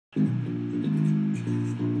Check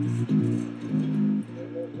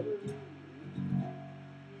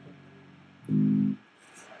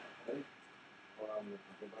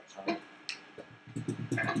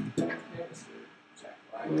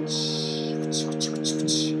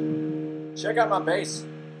out my bass.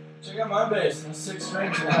 Check out my bass. No 6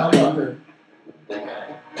 strings and a humbucker.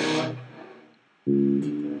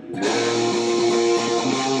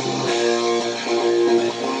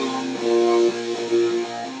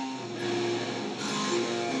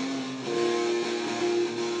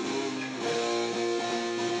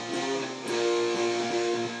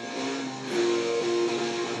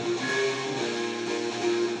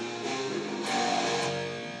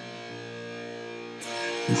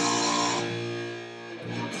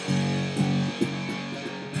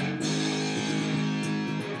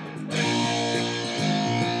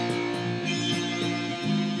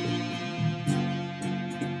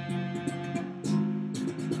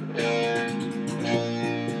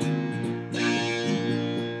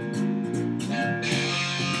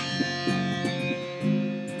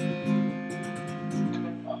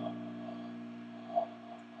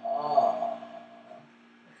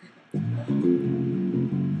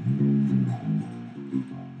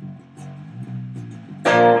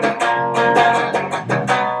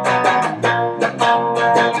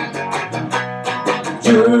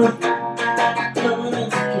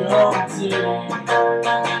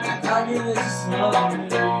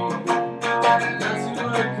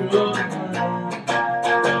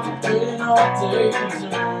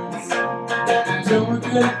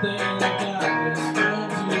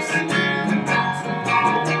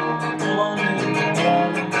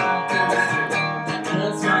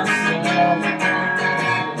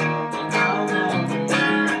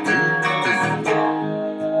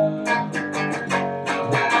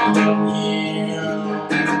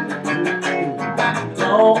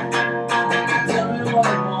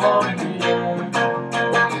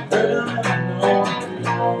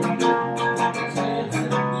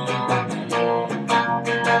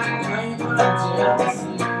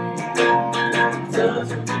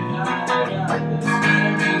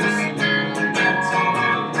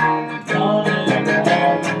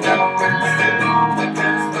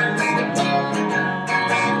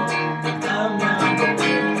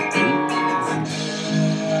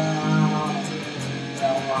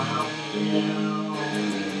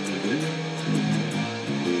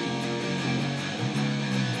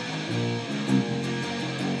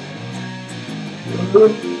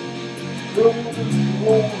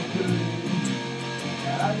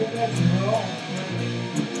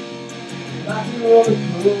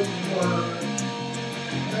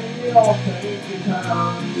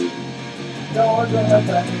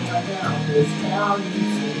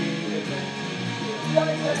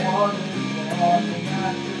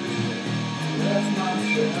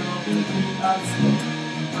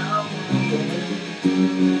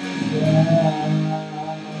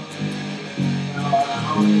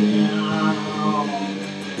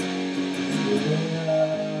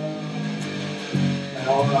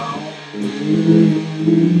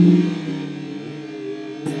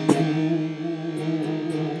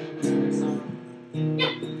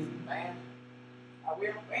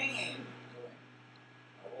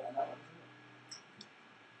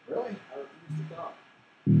 Really? I refuse to talk.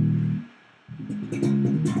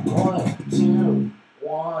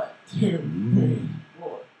 1, 2, 3,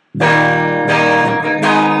 4.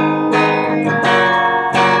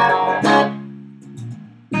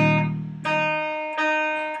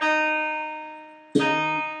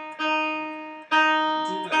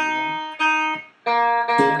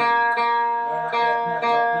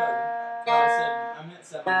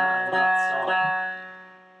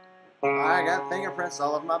 I got fingerprints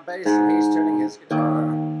all over my bass, and he's tuning his guitar.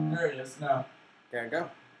 There it is. No. There you go.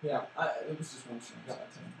 Yeah, it was just one string. Got that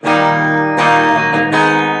too.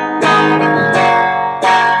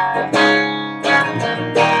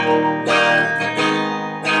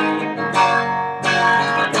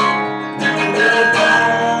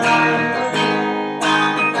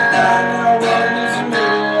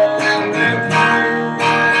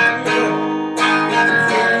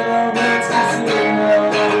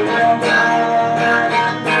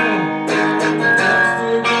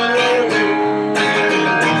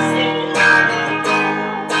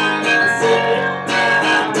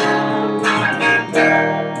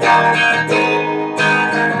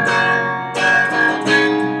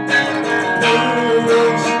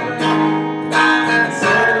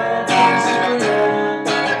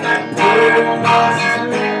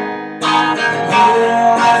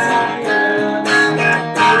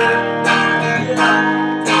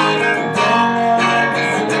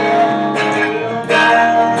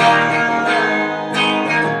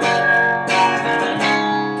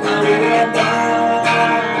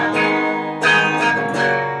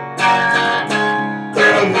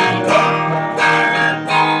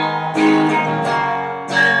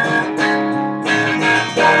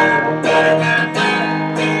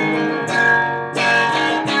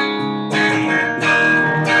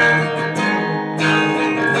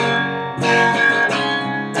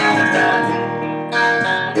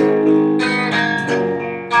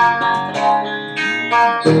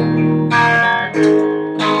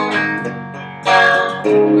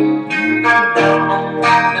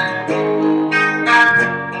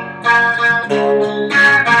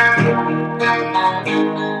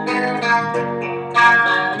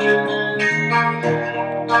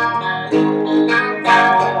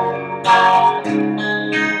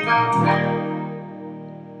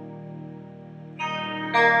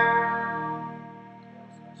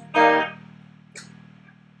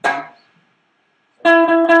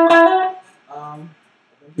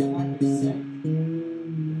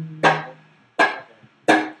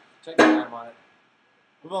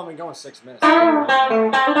 we go in 6 minutes.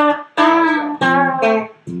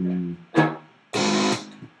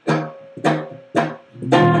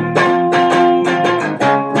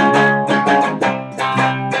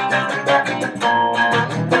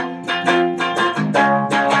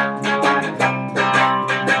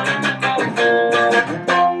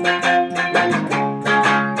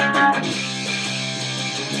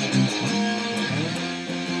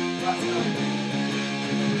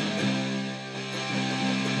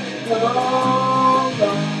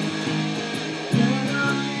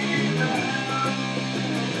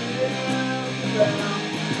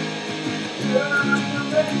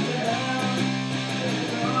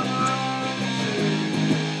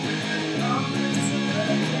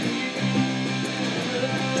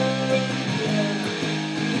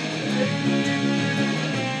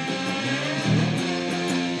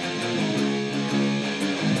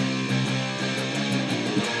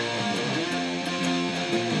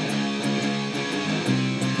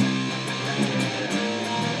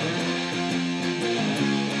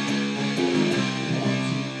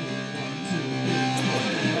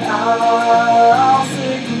 I'll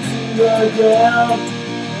sink into the ground,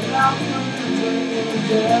 and I'll put it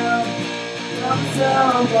down. I'm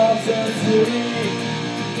down, lost and free.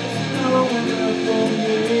 There's no one left for me.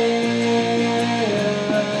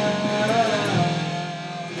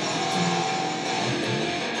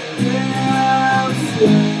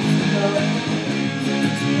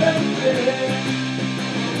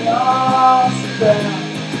 Lost and found.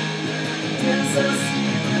 Yes, I see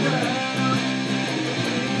you around.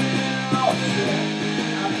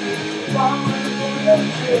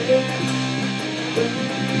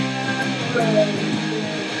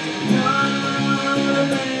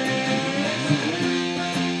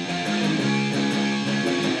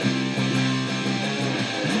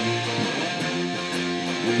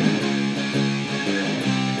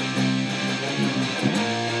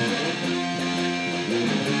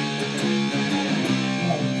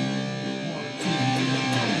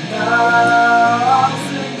 I'm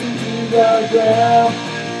sinking to the ground.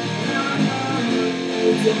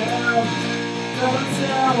 Down, never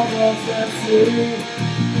tell what's at sea.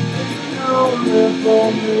 There's no live for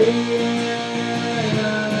me.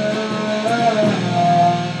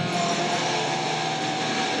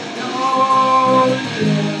 Oh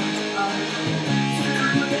yeah, I'm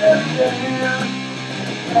still there.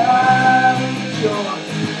 I'm yours.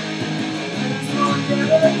 Let's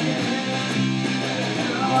forget again.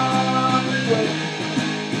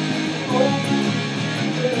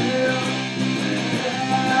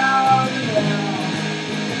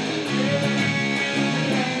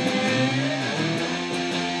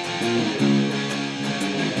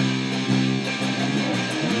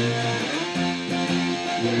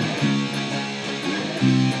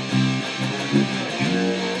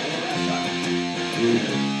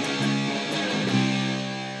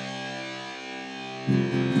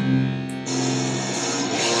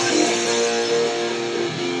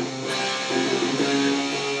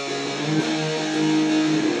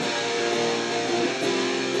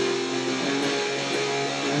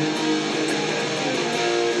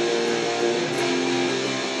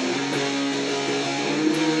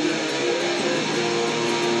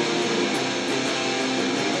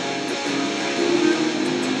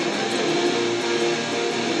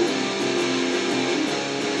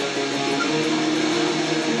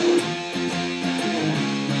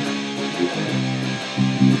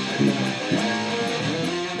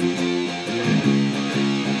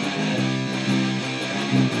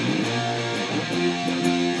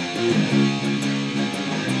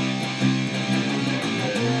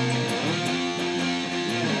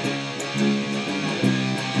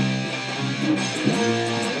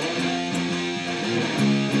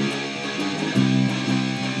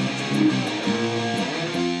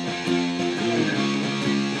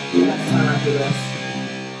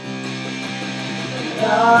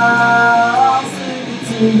 I'll sink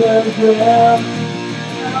to the ground.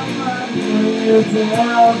 I'll find you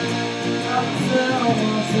down. I'll tell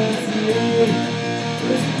what's at sea.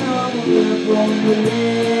 There's no live for me.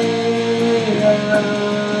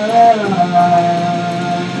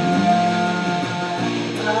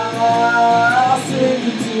 I'll sink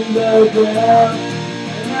to the ground,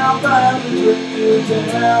 and I'll finally bring you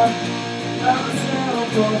down. I'll tell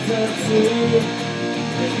what's at sea.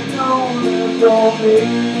 There's no live for me.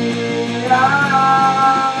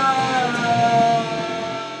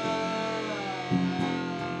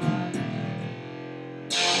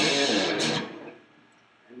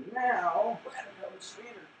 And now,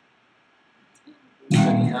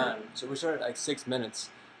 time. So we started at like 6 minutes.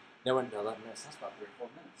 Then went to 11 minutes. That's about 3 or 4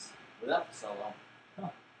 minutes. Without the solo. Huh.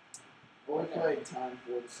 Well, we played time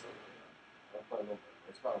for the solo. I'll play a little bit.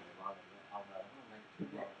 It's probably a lot of it. I'll make it too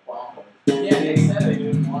long. Wow. Yeah, they said they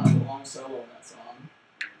didn't want a long solo in that song.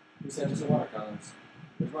 We said it's a Watercolors.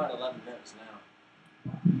 We're around 11 minutes now.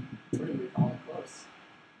 We're gonna be calling close.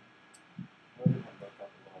 We're going to have a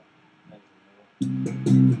couple of things in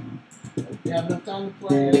the middle. We have enough time to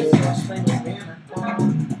play Star Spangled Banner.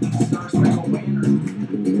 Star Spangled Banner.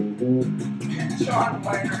 John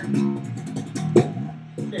Wayner.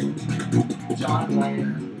 John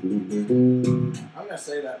Wayner. I'm gonna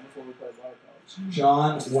say that before we play Watercolors.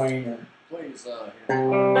 John Wayner. Please, here.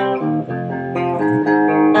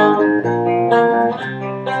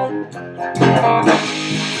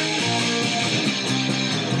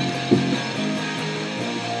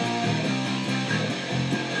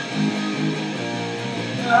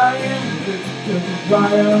 I am the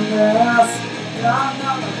biomass. I'm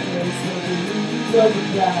not my face, but the leaves of the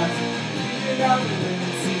past. Leaving out the rain,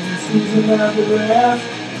 season out the rest.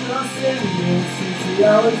 Just in the end, since the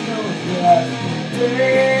hours know it's best.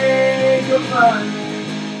 Take a find.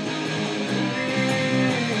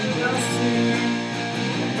 Just see.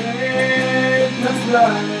 Make us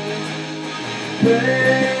right.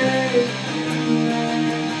 Take.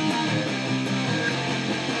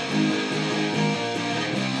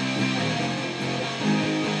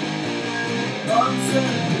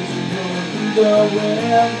 Uncertainty going through the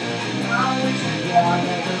wind. I wish to God I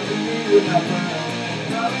could leave with my friend.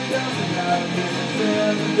 Nothing doesn't matter, just a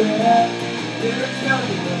friend and bed. There's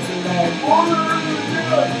nothing else that I wanna do.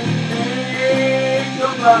 Make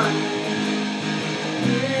your mind.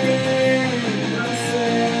 Make us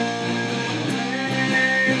sing.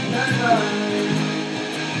 Make us right.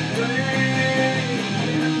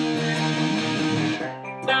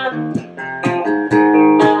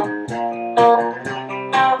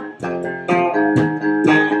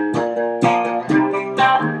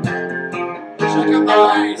 Check out the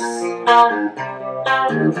ice.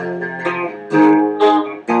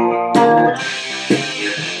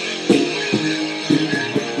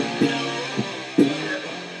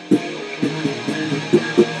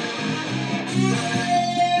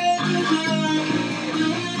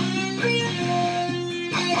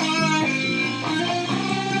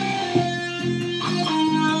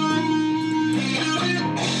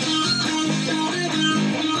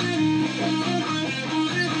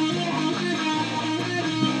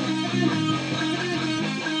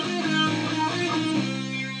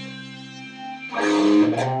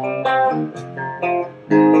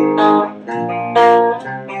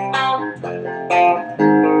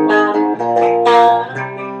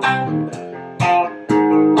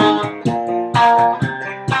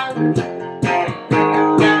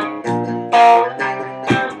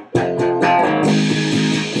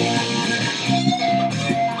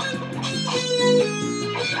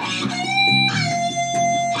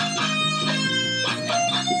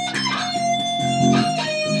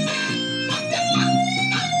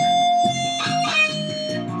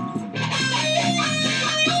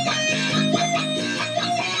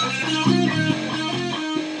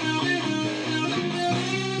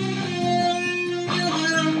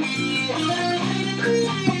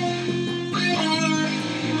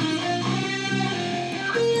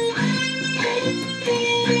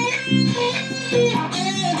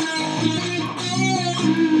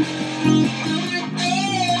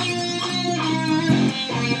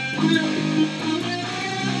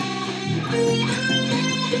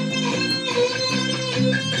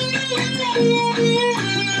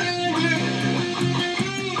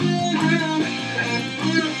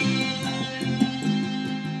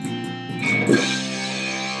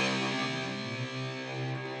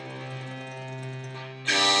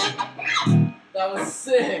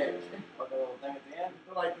 sick. Put the little thing at the end.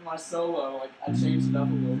 Like my solo, like I changed it up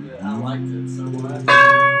a little bit. I liked it so much.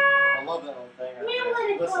 I love that little thing right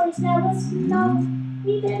there. Watercolors. Now let's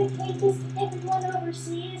we dedicate this to everyone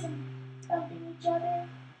overseas and helping each other.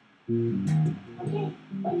 Okay,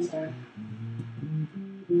 let's start.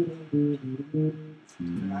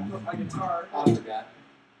 I put my guitar. I forgot.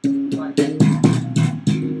 Like,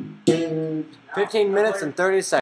 15 minutes and 30 seconds.